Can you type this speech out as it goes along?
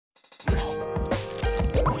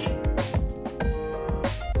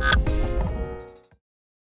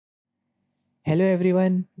Hello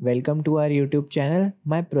everyone, welcome to our YouTube channel,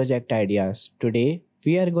 My Project Ideas. Today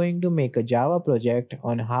we are going to make a Java project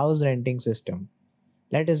on house renting system.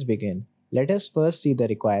 Let us begin. Let us first see the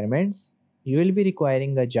requirements. You will be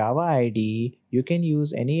requiring a Java IDE. You can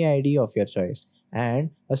use any IDE of your choice and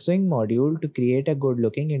a swing module to create a good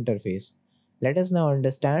looking interface. Let us now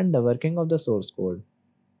understand the working of the source code.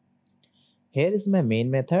 Here is my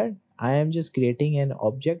main method. I am just creating an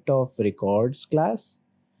object of records class.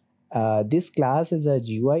 This class is a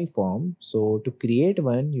GUI form. So to create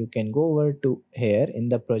one, you can go over to here in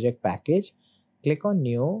the project package, click on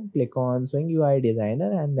new, click on Swing UI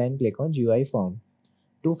Designer and then click on GUI form.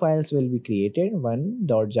 Two files will be created, one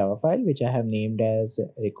 .java file which I have named as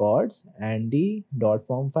records and the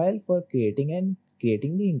 .form file for creating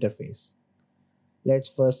the interface.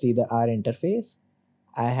 Let's first see the R interface.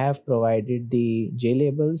 I have provided the J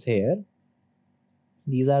labels here.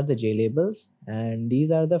 These are the J labels and these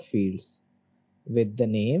are the fields with the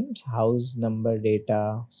names house number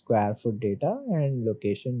data, square foot data and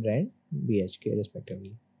location rent BHK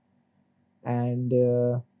respectively. And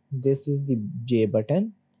this is the J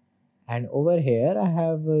button, and over here I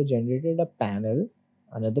have generated a panel,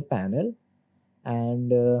 another panel,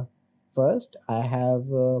 and first I have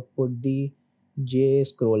put the J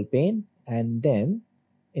scroll pane, and then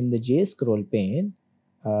in the J scroll pane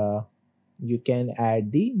you can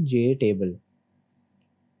add the J table.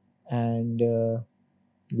 And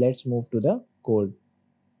let's move to the code.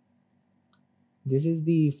 This is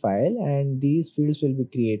the file and these fields will be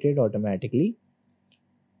created automatically.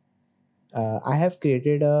 I have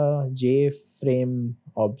created a JFrame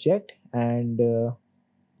object and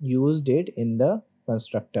used it in the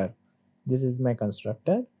constructor. This is my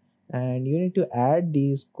constructor, and you need to add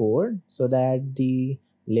these code so that this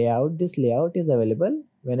layout is available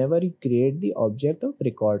whenever you create the object of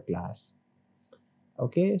record class.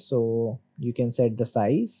 Okay, so you can set the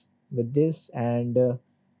size with this and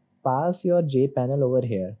pass your J panel over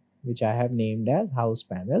here, which I have named as house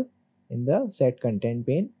panel in the set content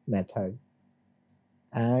pane method,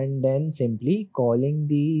 and then simply calling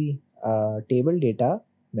the table data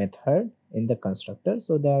method in the constructor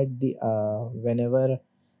so that the whenever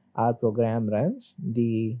our program runs,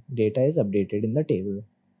 the data is updated in the table.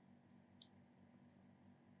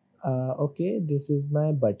 Okay, this is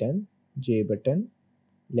my button, J button.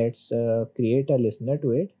 Let's create a listener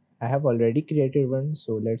to it. I have already created one,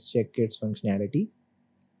 so let's check its functionality.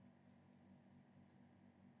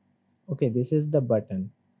 Okay, this is the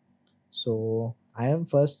button. So I am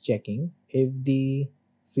first checking if the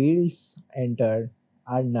fields entered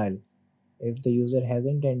are null, if the user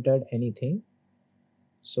hasn't entered anything.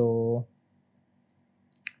 So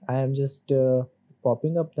I am just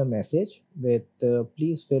popping up the message with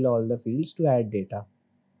please fill all the fields to add data.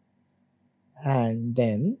 And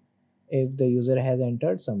then if the user has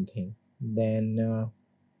entered something, then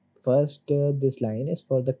first this line is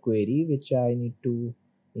for the query which I need to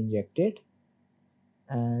inject it,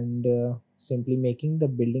 and simply making the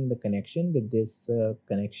building the connection with this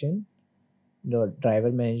connection dot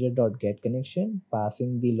driver manager dot get connection,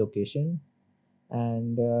 passing the location,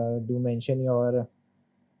 and do mention your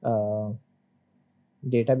uh,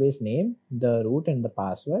 database name, the root and the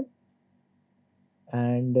password,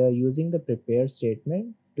 and using the prepare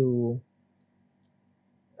statement to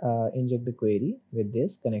inject the query with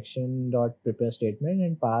this connection dot prepare statement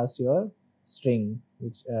and pass your string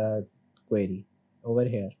which query over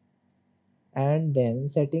here, and then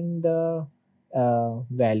setting the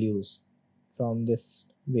values from this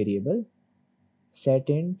variable. Set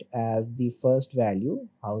int as the first value,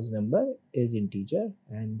 house number is integer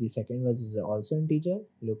and the second was is also integer,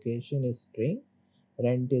 location is string,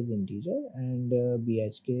 rent is integer, and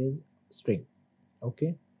bhk is string.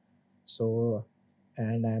 Okay, so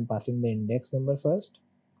and I am passing the index number first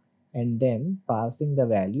and then passing the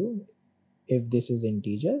value. If this is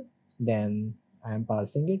integer, then I am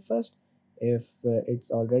parsing it first. If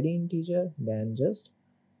it's already integer, then just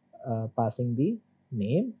passing the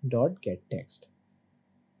name dot get text.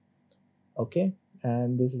 Okay,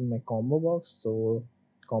 and this is my combo box, so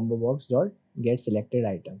combo box dot get selected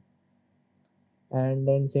item, and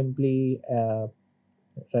then simply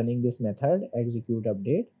running this method execute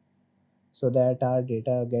update so that our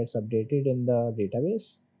data gets updated in the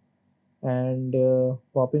database, and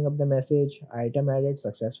popping up the message item added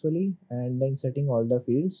successfully, and then setting all the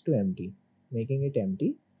fields to empty, making it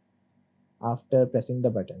empty after pressing the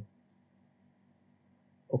button.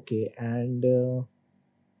 Okay, and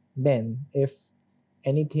then if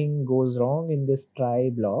anything goes wrong in this try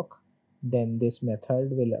block, then this method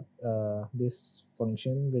will this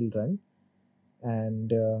function will run, and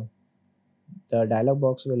the dialog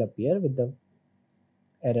box will appear with the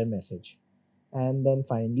error message. And then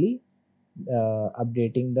finally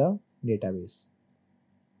updating the database.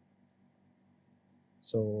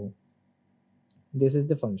 So this is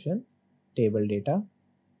the function table data.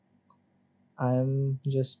 I am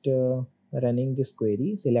just running this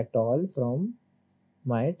query, select all from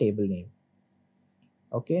my table name.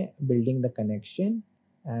 Okay, building the connection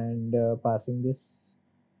and passing this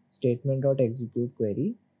statement dot execute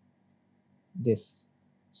query, this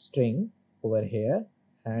string over here,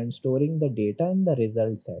 and storing the data in the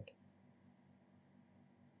result set.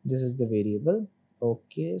 This is the variable.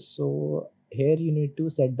 Okay, so here you need to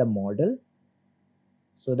set the model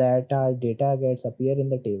so that our data gets appear in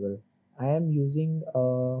the table. I am using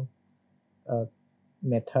a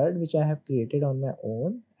method which I have created on my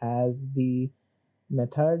own, as the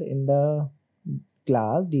method in the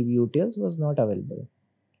class dbutils was not available.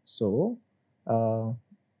 So uh,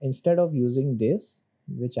 instead of using this,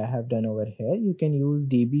 which I have done over here, you can use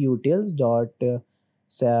dbutils dot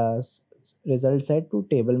result set to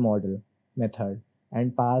table model method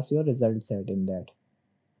and pass your result set in that.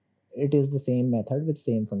 It is the same method with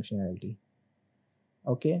same functionality.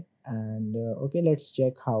 Okay, and okay, let's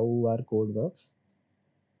check how our code works.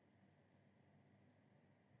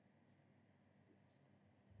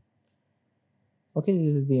 Okay,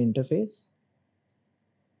 this is the interface.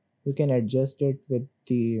 You can adjust it with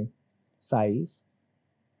the size.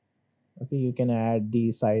 Okay, you can add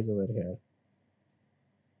the size over here.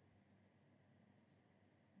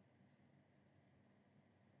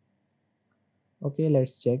 Okay,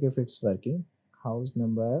 let's check if it's working. House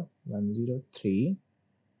number 103,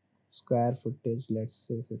 square footage, let's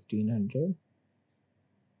say 1500,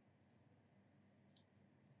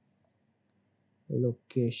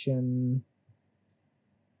 location,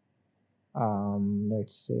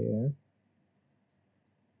 let's say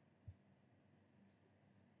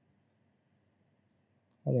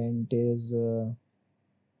rent is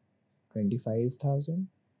 25,000,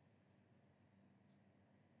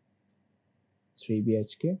 3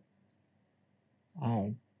 bhk,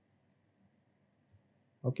 add.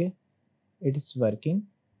 Okay, it is working.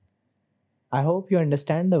 I hope you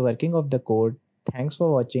understand the working of the code. Thanks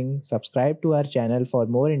for watching. Subscribe to our channel for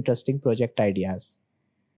more interesting project ideas.